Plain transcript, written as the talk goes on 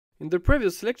In the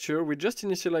previous lecture, we just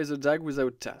initialized a DAG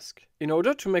without task. In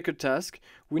order to make a task,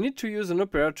 we need to use an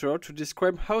operator to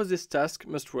describe how this task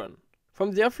must run. From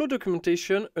the Airflow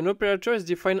documentation, an operator is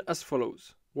defined as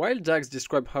follows. While DAGs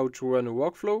describe how to run a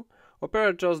workflow,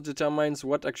 operators determines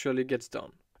what actually gets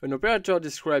done. An operator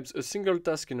describes a single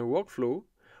task in a workflow.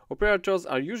 Operators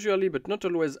are usually but not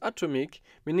always atomic,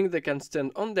 meaning they can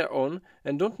stand on their own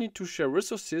and don't need to share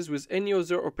resources with any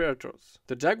other operators.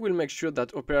 The DAG will make sure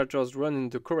that operators run in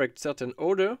the correct certain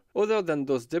order. Other than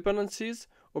those dependencies,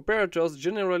 operators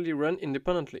generally run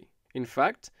independently. In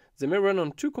fact, they may run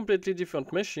on two completely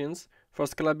different machines for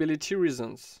scalability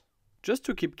reasons. Just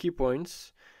to keep key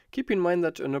points, keep in mind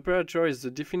that an operator is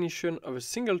the definition of a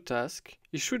single task.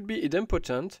 It should be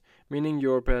idempotent, meaning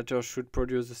your operator should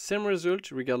produce the same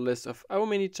result regardless of how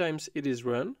many times it is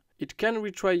run. It can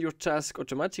retry your task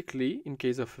automatically in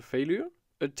case of a failure.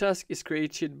 A task is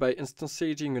created by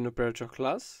instantiating an operator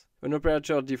class. An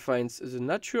operator defines the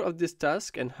nature of this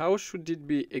task and how should it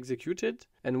be executed.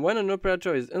 And when an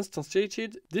operator is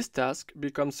instantiated, this task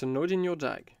becomes a node in your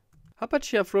DAG.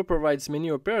 Apache Airflow provides many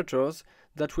operators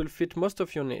that will fit most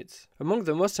of your needs. Among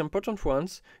the most important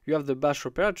ones, you have the bash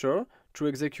operator to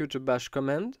execute a bash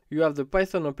command. You have the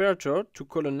Python operator to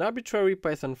call an arbitrary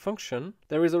Python function.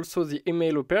 There is also the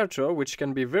email operator, which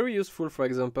can be very useful, for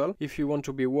example, if you want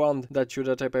to be warned that your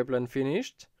data pipeline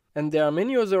finished. And there are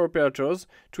many other operators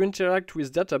to interact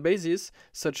with databases,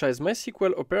 such as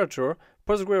MySQL operator,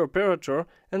 Postgre operator,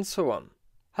 and so on.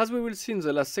 As we will see in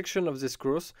the last section of this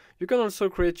course, you can also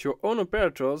create your own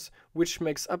operators, which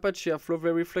makes Apache Airflow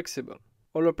very flexible.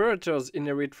 All operators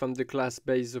inherit from the class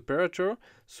base operator,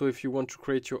 so if you want to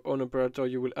create your own operator,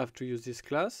 you will have to use this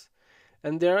class.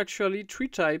 And there are actually three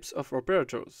types of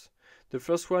operators. The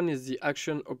first one is the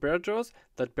action operators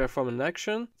that perform an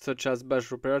action, such as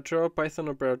bash operator, Python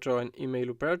operator, and email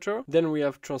operator. Then we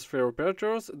have transfer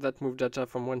operators that move data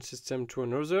from one system to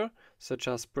another, such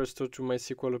as Presto to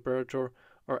MySQL operator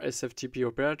or SFTP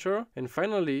operator. And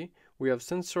finally, we have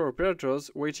sensor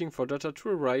operators waiting for data to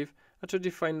arrive at a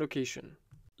defined location.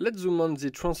 Let's zoom on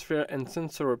the transfer and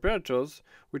sensor operators,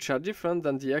 which are different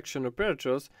than the action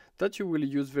operators that you will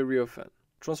use very often.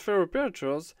 Transfer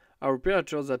operators are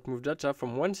operators that move data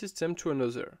from one system to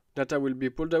another. Data will be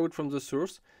pulled out from the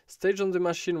source, staged on the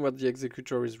machine where the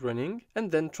executor is running,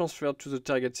 and then transferred to the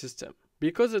target system.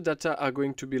 Because the data are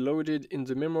going to be loaded in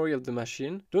the memory of the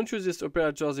machine, don't use these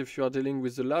operators if you are dealing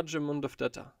with a large amount of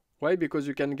data. Why? Because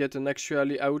you can get an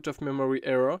actually out-of-memory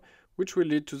error, which will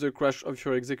lead to the crash of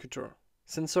your executor.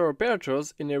 Sensor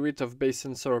operators inherit of base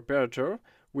sensor operator,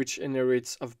 which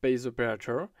inherits of base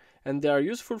operator, and they are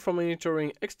useful for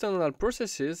monitoring external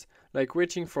processes like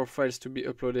waiting for files to be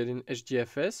uploaded in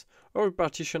HDFS or a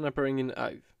partition appearing in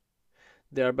Hive.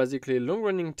 They are basically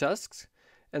long-running tasks,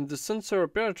 and the sensor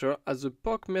operator has a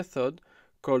POC method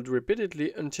called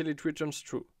repeatedly until it returns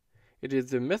true. It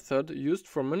is the method used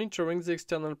for monitoring the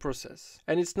external process.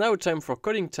 And it's now time for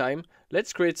coding time.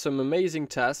 Let's create some amazing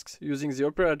tasks using the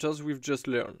operators we've just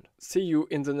learned. See you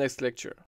in the next lecture.